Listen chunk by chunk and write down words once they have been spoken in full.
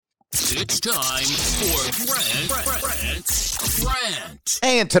It's time for Rant.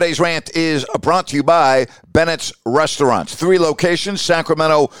 And today's rant is brought to you by Bennett's Restaurants. 3 locations,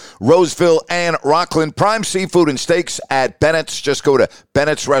 Sacramento, Roseville, and Rockland. Prime seafood and steaks at Bennett's. Just go to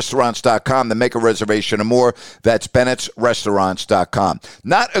Bennett'sRestaurants.com to make a reservation and more. That's Bennett'sRestaurants.com.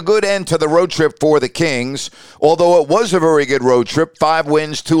 Not a good end to the road trip for the Kings, although it was a very good road trip. 5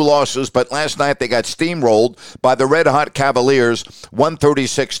 wins, 2 losses, but last night they got steamrolled by the red-hot Cavaliers,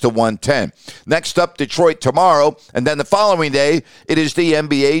 136-110. Next up, Detroit tomorrow, and then the following day, it is the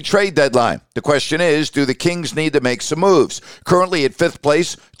NBA trade deadline. The question is, do the Kings need to make some moves? Currently at 5th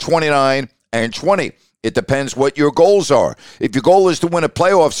place, 29-20. It depends what your goals are. If your goal is to win a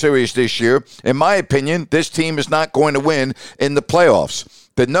playoff series this year, in my opinion, this team is not going to win in the playoffs.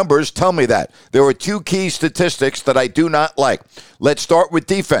 The numbers tell me that. There are 2 key statistics that I do not like. Let's start with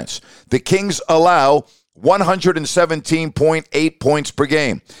defense. The Kings allow 117.8 points per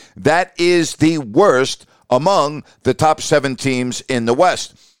game. That is the worst among the top 7 teams in the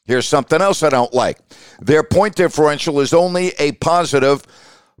West. Here's something else I don't like. Their point differential is only a positive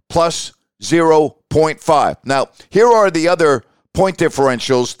plus 0.5. Now, here are the other point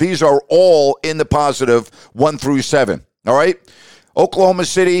differentials. These are all in the positive 1 through 7. All right? Oklahoma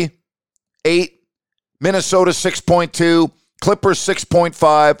City, 8. Minnesota, 6.2. Clippers,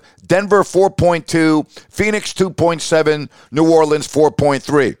 6.5. Denver, 4.2. Phoenix, 2.7. New Orleans,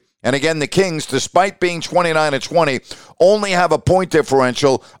 4.3. And again, the Kings, despite being 29-20, only have a point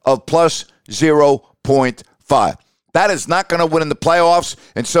differential of plus 0.5. That is not going to win in the playoffs.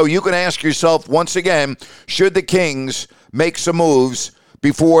 And so you can ask yourself once again, should the Kings make some moves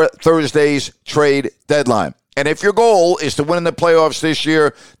before Thursday's trade deadline? And if your goal is to win in the playoffs this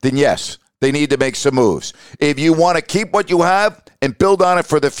year, then yes, they need to make some moves. If you want to keep what you have and build on it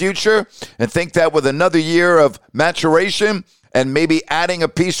for the future and think that with another year of maturation and maybe adding a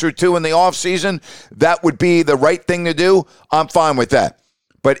piece or 2 in the offseason, that would be the right thing to do, I'm fine with that.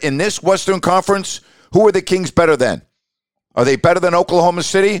 But in this Western Conference, who are the Kings better than? Are they better than Oklahoma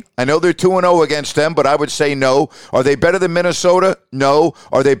City? I know they're 2-0 against them, but I would say no. Are they better than Minnesota? No.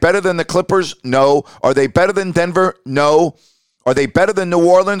 Are they better than the Clippers? No. Are they better than Denver? No. Are they better than New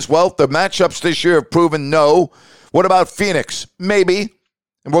Orleans? Well, the matchups this year have proven no. What about Phoenix? Maybe.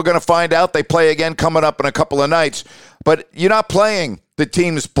 And we're going to find out. They play again coming up in a couple of nights. But you're not playing the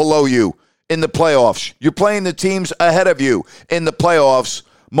teams below you in the playoffs. You're playing the teams ahead of you in the playoffs,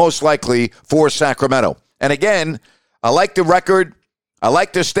 most likely for Sacramento. And again, I like the record. I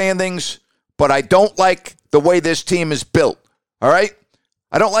like the standings. But I don't like the way this team is built. All right?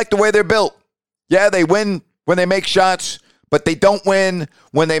 I don't like the way they're built. Yeah, they win when they make shots, but they don't win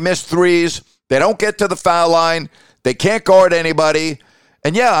when they miss threes. They don't get to the foul line. They can't guard anybody.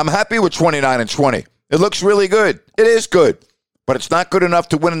 And yeah, I'm happy with 29-20. It looks really good. It is good. But it's not good enough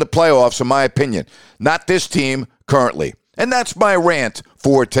to win in the playoffs, in my opinion. Not this team currently. And that's my rant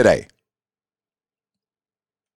for today.